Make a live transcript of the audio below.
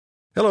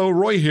Hello,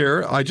 Roy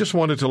here. I just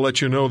wanted to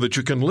let you know that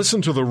you can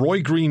listen to The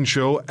Roy Green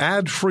Show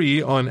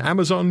ad-free on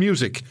Amazon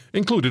Music,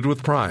 included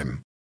with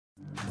Prime.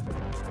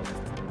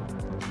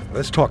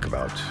 Let's talk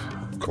about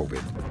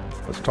COVID.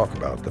 Let's talk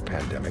about the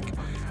pandemic.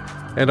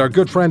 And our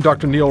good friend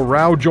Dr. Neil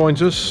Rao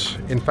joins us,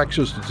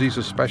 infectious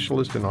diseases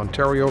specialist in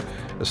Ontario,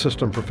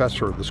 assistant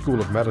professor at the School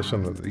of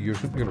Medicine at the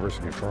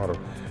University of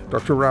Toronto.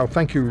 Dr. Rao,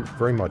 thank you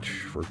very much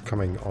for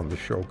coming on the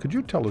show. Could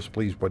you tell us,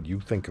 please, what you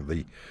think of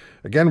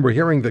again, we're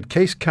hearing that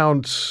case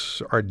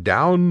counts are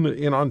down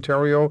in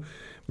Ontario,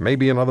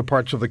 maybe in other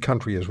parts of the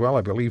country as well,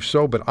 I believe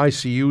so, but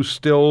ICU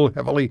still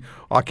heavily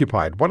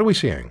occupied. What are we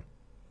seeing?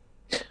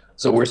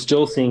 So we're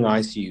still seeing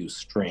ICU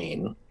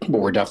strain, but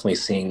we're definitely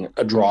seeing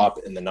a drop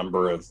in the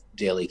number of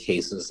daily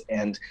cases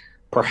and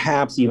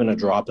perhaps even a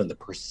drop in the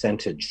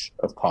percentage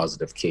of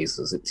positive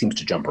cases. It seems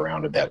to jump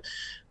around a bit.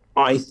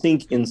 I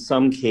think in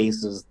some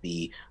cases,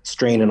 the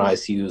strain in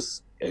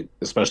ICUs,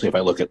 especially if I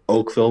look at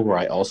Oakville, where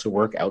I also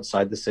work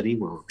outside the city,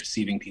 where we're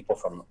receiving people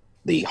from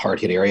the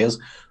hard-hit areas,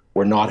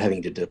 we're not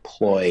having to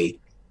deploy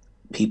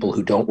people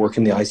who don't work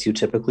in the ICU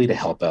typically to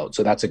help out.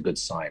 So that's a good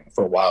sign.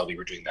 For a while, we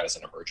were doing that as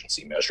an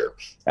emergency measure.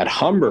 At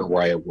Humber,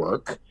 where I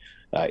work,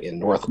 in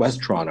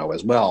Northwest Toronto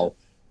as well,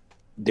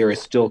 there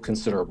is still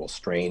considerable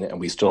strain, and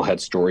we still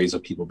had stories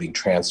of people being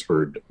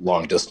transferred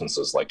long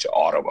distances, like to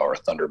Ottawa or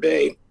Thunder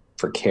Bay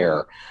for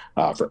care,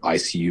 for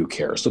ICU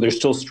care. So there's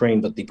still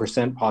strain, but the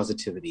percent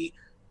positivity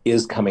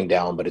is coming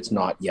down, but it's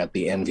not yet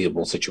the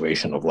enviable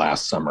situation of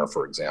last summer,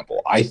 for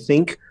example. I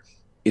think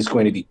it's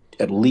going to be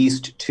at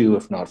least 2,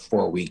 if not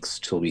 4 weeks,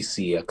 till we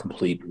see a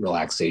complete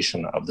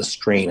relaxation of the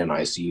strain in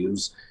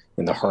ICUs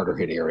in the harder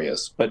hit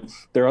areas. But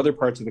there are other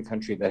parts of the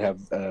country that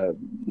have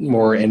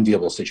more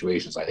enviable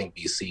situations. I think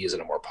BC is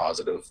in a more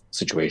positive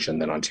situation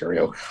than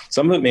Ontario.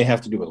 Some of it may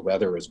have to do with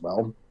weather as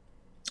well.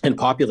 And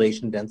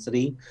population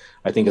density,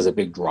 I think, is a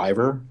big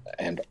driver.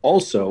 And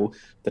also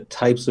the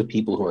types of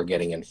people who are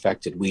getting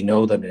infected. We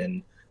know that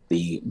in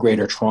the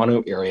Greater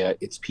Toronto area,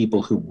 it's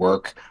people who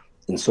work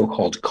in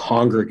so-called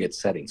congregate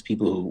settings,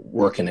 people who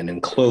work in an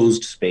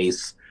enclosed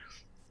space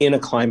in a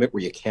climate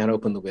where you can't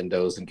open the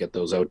windows and get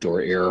those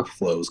outdoor air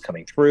flows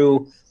coming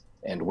through,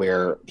 and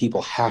where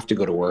people have to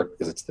go to work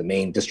because it's the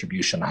main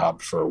distribution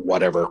hub for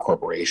whatever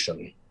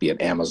corporation, be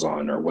it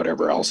Amazon or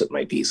whatever else it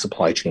might be,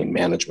 supply chain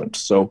management.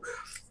 So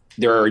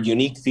there are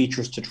unique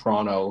features to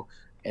Toronto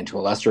and to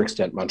a lesser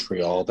extent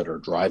Montreal that are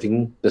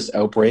driving this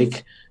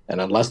outbreak. And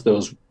unless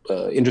those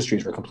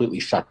industries were completely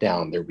shut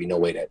down, there'd be no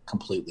way to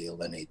completely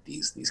eliminate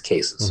these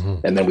cases.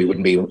 Mm-hmm. And then we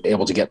wouldn't be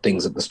able to get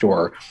things at the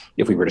store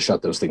if we were to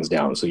shut those things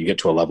down. So you get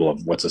to a level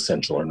of what's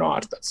essential or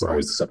not. That's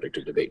always the subject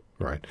of debate.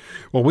 Right.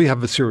 Well, we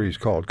have the series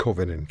called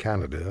COVID in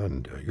Canada,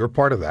 and you're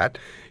part of that.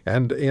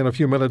 And in a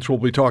few minutes, we'll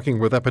be talking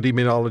with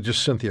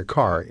epidemiologist Cynthia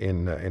Carr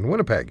in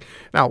Winnipeg.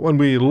 Now, when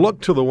we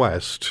look to the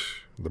west,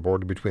 the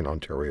border between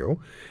Ontario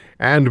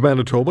and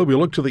Manitoba, we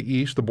look to the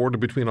east, the border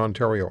between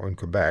Ontario and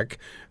Quebec,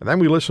 and then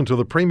we listen to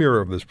the premier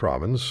of this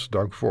province,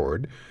 Doug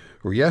Ford,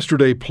 who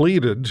yesterday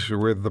pleaded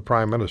with the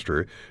Prime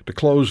Minister to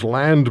close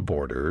land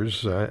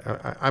borders.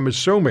 I'm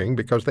assuming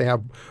because they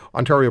have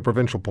Ontario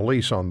Provincial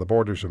Police on the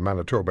borders of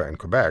Manitoba and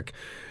Quebec,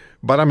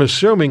 but I'm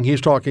assuming he's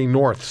talking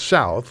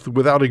north-south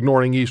without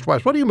ignoring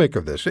east-west. What do you make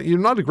of this? You're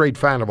not a great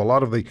fan of a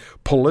lot of the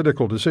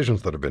political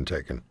decisions that have been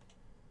taken.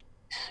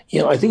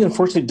 You know, I think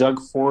unfortunately Doug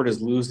Ford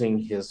is losing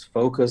his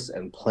focus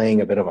and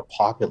playing a bit of a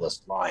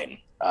populist line.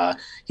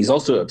 He's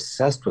also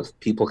obsessed with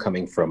people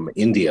coming from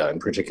India in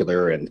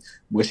particular and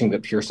wishing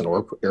that Pearson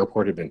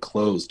Airport had been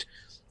closed.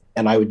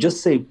 And I would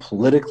just say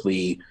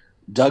politically,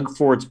 Doug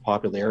Ford's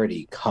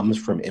popularity comes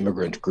from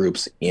immigrant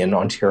groups in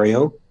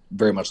Ontario,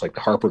 very much like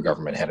the Harper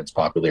government had its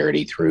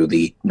popularity through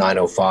the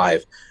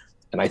 905.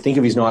 And I think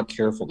if he's not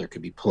careful, there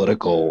could be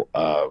political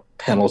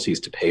penalties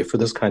to pay for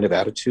this kind of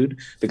attitude,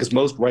 because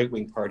most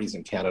right-wing parties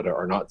in Canada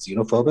are not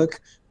xenophobic,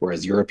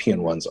 whereas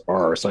European ones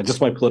are. So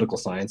just my political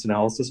science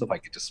analysis, if I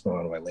could just spin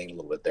out of my lane a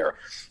little bit there.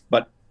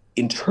 But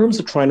in terms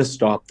of trying to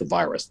stop the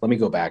virus, let me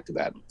go back to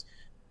that.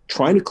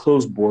 Trying to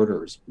close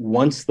borders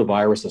once the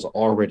virus is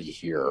already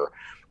here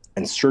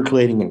and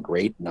circulating in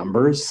great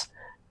numbers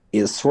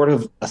is sort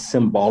of a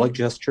symbolic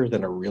gesture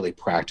than a really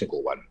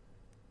practical one.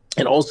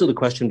 And also the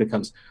question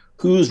becomes,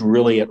 who's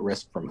really at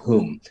risk from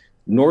whom?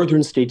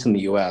 Northern states in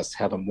the U.S.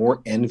 have a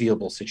more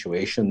enviable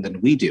situation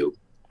than we do.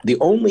 The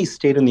only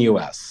state in the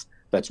U.S.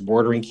 that's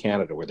bordering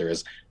Canada where there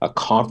is a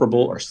comparable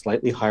or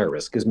slightly higher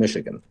risk is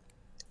Michigan.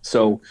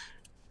 So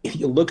if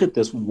you look at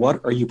this, what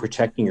are you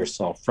protecting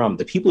yourself from?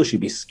 The people who should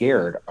be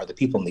scared are the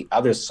people on the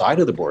other side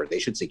of the border. They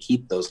should say,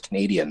 keep those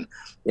Canadian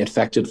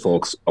infected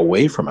folks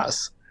away from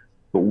us.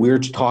 But we're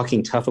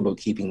talking tough about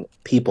keeping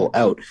people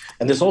out.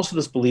 And there's also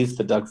this belief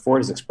that Doug Ford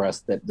has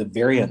expressed that the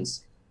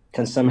variants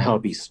can somehow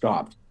be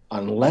stopped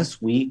unless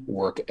we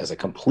work as a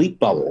complete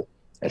bubble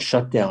and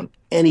shut down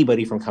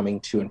anybody from coming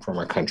to and from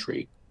our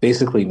country.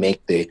 Basically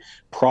make the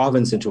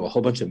province into a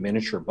whole bunch of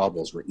miniature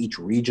bubbles where each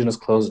region is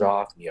closed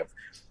off and you have,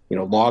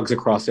 logs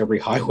across every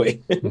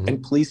highway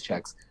and police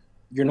checks.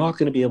 You're not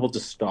going to be able to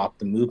stop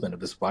the movement of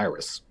this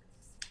virus.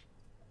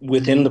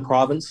 Within the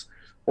province,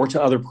 or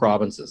to other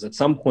provinces. At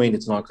some point,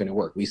 it's not going to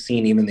work. We've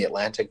seen even the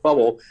Atlantic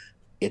bubble,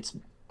 it's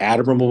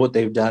admirable what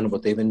they've done,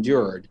 what they've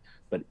endured,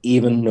 but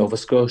even Nova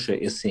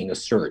Scotia is seeing a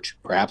surge,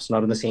 perhaps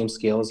not on the same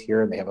scale as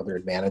here, and they have other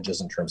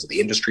advantages in terms of the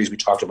industries we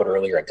talked about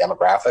earlier, and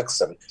demographics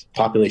and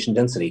population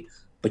density,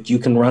 but you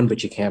can run,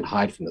 but you can't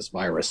hide from this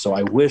virus. So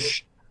I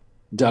wish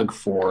Doug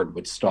Ford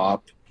would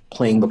stop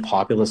playing the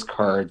populist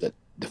card that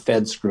the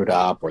Fed screwed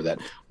up or that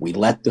we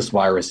let this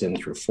virus in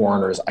through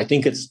foreigners. I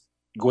think it's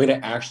going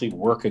to actually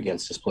work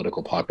against his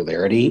political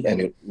popularity, and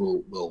it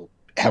will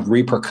have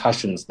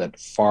repercussions that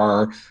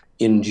far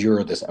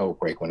endure this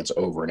outbreak when it's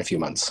over in a few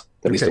months,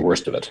 at least the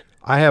worst of it.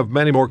 I have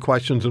many more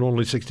questions in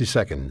only 60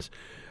 seconds.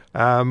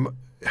 I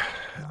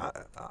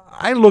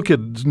look at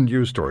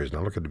news stories and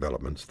I look at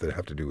developments that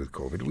have to do with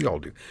COVID. We all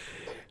do.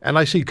 And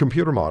I see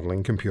computer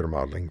modeling,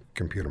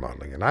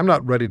 and I'm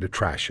not ready to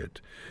trash it.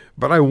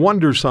 But I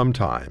wonder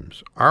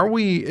sometimes,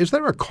 is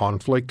there a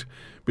conflict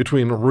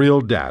between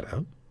real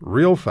data,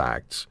 real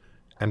facts,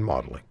 and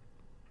modeling?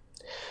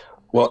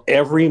 Well,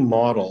 every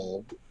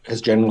model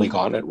has generally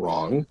gotten it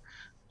wrong.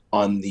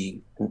 On the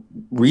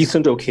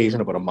recent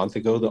occasion, about a month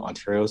ago, the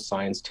Ontario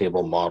Science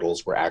Table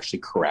models were actually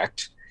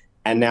correct.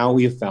 And now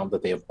we have found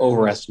that they have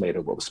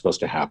overestimated what was supposed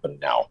to happen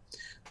now.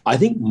 I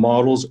think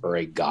models are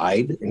a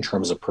guide in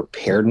terms of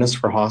preparedness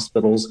for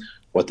hospitals,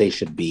 what they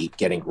should be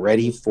getting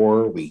ready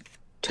for. We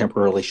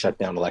temporarily shut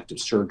down elective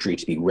surgery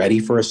to be ready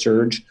for a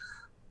surge.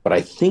 But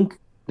I think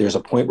there's a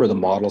point where the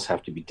models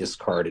have to be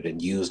discarded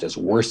and used as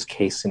worst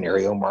case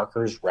scenario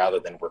markers rather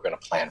than we're going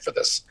to plan for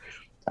this.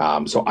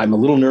 So I'm a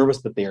little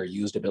nervous that they are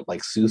used a bit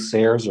like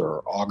soothsayers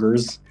or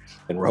augurs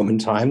in Roman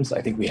times.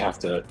 I think we have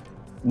to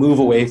move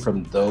away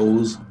from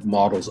those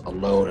models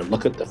alone and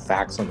look at the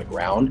facts on the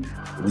ground.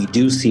 We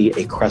do see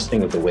a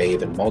cresting of the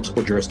wave in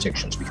multiple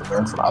jurisdictions. We can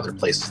learn from other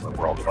places in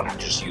the world. We don't have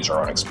to just use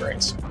our own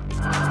experience.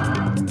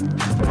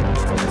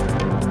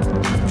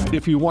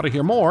 If you want to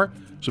hear more,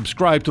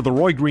 subscribe to The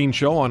Roy Green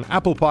Show on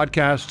Apple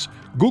Podcasts,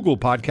 Google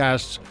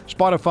Podcasts,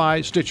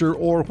 Spotify, Stitcher,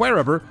 or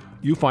wherever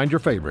you find your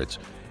favorites.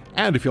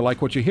 And if you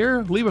like what you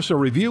hear, leave us a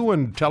review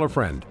and tell a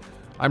friend.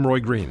 I'm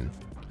Roy Green.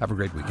 Have a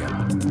great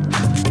weekend.